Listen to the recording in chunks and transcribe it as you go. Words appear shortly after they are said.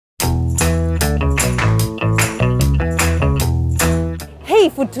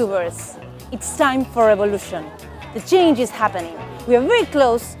foodtubers, it's time for revolution. The change is happening. We are very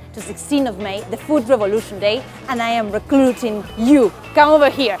close to 16th of May, the Food Revolution Day, and I am recruiting you. Come over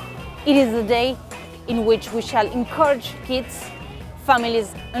here. It is the day in which we shall encourage kids,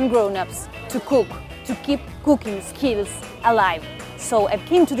 families and grown-ups to cook, to keep cooking skills alive. So I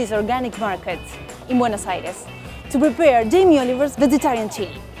came to this organic market in Buenos Aires to prepare Jamie Oliver's vegetarian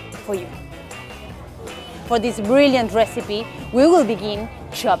chili for you. For this brilliant recipe, we will begin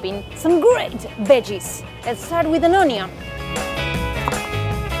chopping some great veggies. Let's start with an onion.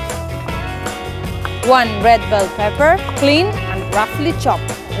 1 red bell pepper, cleaned and roughly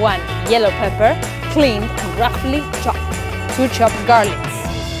chopped. 1 yellow pepper, cleaned and roughly chopped. 2 chopped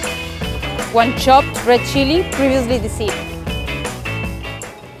garlics. 1 chopped red chili, previously deceived.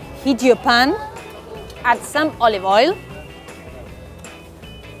 Heat your pan, add some olive oil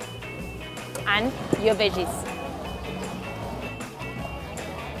and your veggies.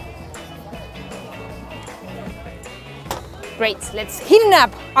 Great, let's heat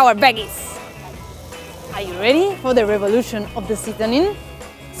up our veggies. Are you ready for the revolution of the seasoning?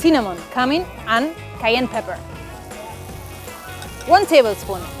 Cinnamon, cumin and cayenne pepper. 1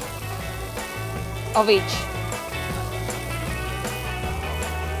 tablespoon of each.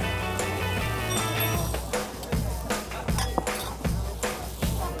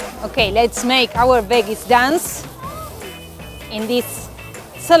 Okay, let's make our veggies dance in this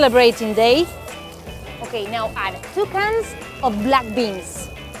celebrating day. Okay, now add 2 cans of black beans.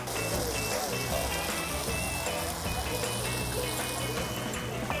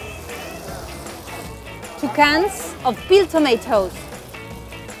 2 cans of peeled tomatoes.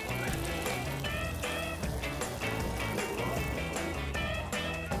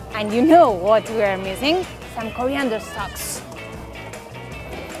 And you know what we are missing? Some coriander stalks.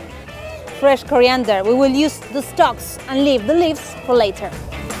 Fresh coriander. We will use the stalks and leave the leaves for later.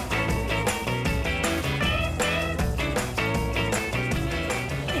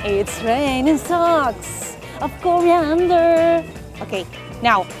 It's raining stalks of coriander. Okay,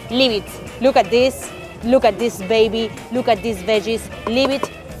 now leave it. Look at this. Look at this baby. Look at these veggies. Leave it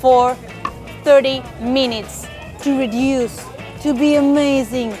for 30 minutes to reduce, to be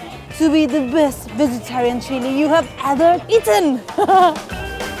amazing, to be the best vegetarian chili you have ever eaten.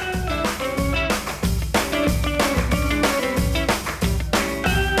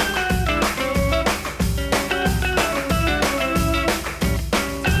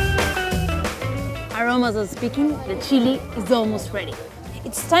 Aromas are speaking, the chili is almost ready.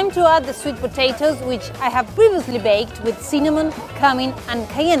 It's time to add the sweet potatoes, which I have previously baked with cinnamon, cumin and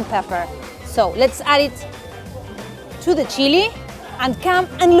cayenne pepper. So let's add it to the chili and come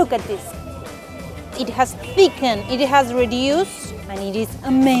and look at this. It has thickened, it has reduced and it is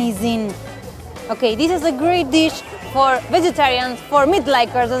amazing. Okay, this is a great dish for vegetarians, for meat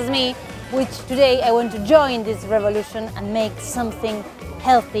likers as me, which today I want to join this revolution and make something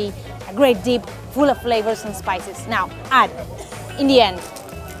healthy, a great dip full of flavors and spices. Now add, in the end,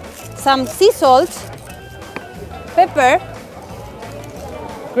 some sea salt, pepper,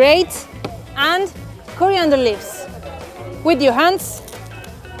 grate and coriander leaves with your hands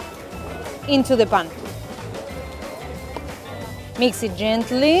into the pan. Mix it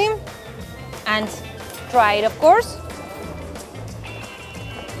gently and try it, of course.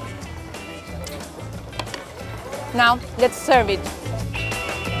 Now let's serve it.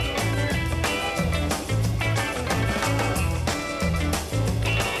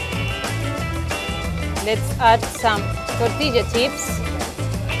 Let's add some tortilla chips,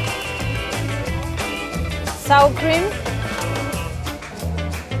 sour cream,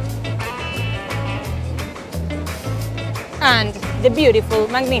 and the beautiful,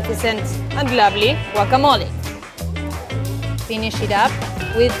 magnificent and lovely guacamole. Finish it up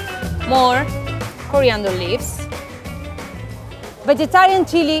with more coriander leaves. Vegetarian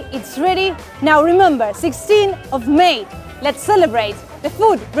chili, it's ready. Now remember, 16th of May, let's celebrate the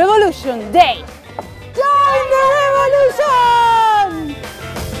Food Revolution Day.